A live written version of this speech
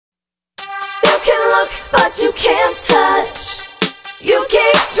but you can't touch. You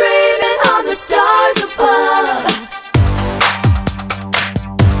keep dreaming on the stars above.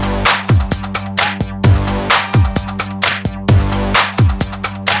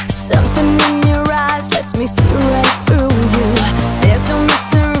 Something in your eyes lets me see right through you. There's no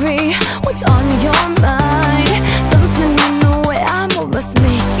mystery, what's on your mind? Something in the way I move must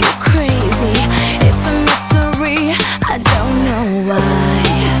make you crazy. It's a mystery, I don't know why.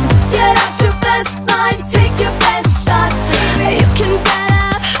 Get out your best line, take your best shot, baby. You can bet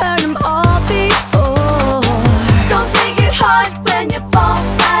I've heard them all before. Don't take it hard when you fall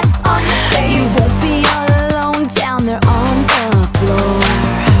flat on your face. You won't be all alone down there on the floor.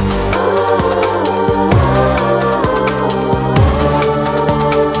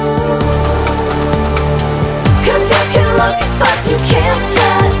 But you can't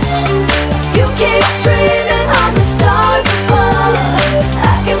touch. You keep dreaming on the stars above.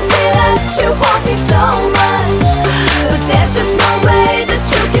 I can see that you want me so much, but there's just no way that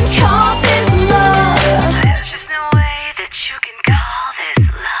you can call this love. There's just no way that you can call this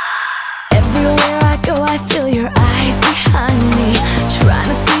love. Everywhere I go I feel your eyes behind me, trying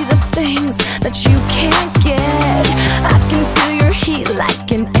to see the things that you can't get. I can feel your heat like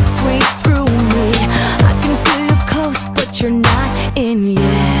an X-ray through me. I can feel you close, but you're not in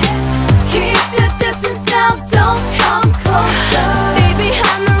yet. Keep your distance now, don't come closer. Stay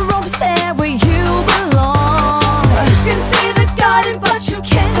behind the ropes there where you belong. You can see the garden, but you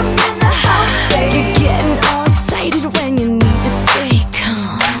can't come in the house, babe. You're getting all excited when you need to stay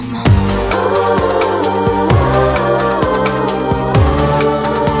calm.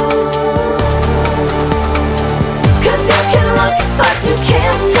 Cause you can look, but you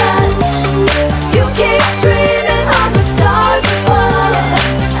can't touch. You keep dreaming on the stars above.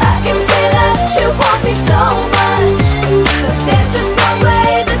 I can see that you want me so much, but there's just no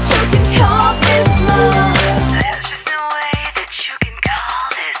way that you can call this love. There's just no way that you can call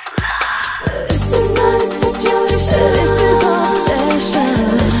this love. This is not infatuation, this is obsession.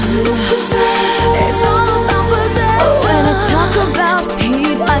 It's all about possession. When I talk about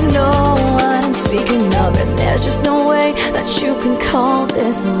heat, I know what I'm speaking of, and there's just no way that you can call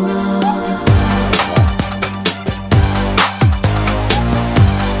this love.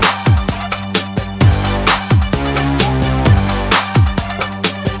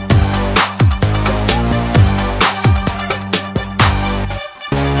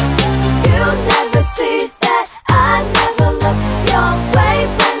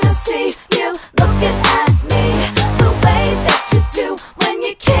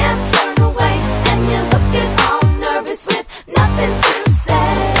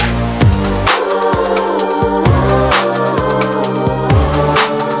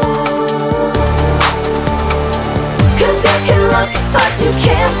 But you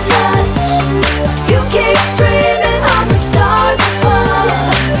can't touch. You keep dreaming on the stars above.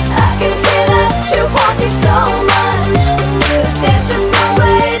 I can see that you want me so much, but there's just no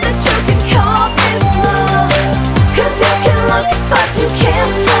way that you can call this love. Cause you can look, but you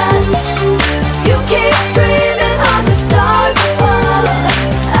can't touch. You keep dreaming on the stars above.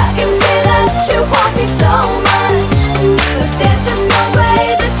 I can see that you want me so much, but there's just no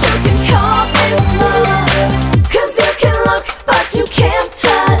way that you can call this love. Cause you can look, but you can't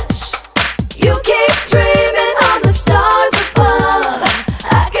touch. You keep dreaming on the stars above.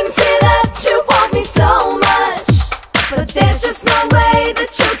 I can see that you want me so much, but there's just no way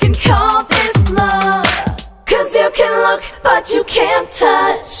that you can call this love. Cause you can look, but you can't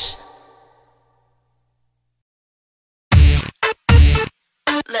touch.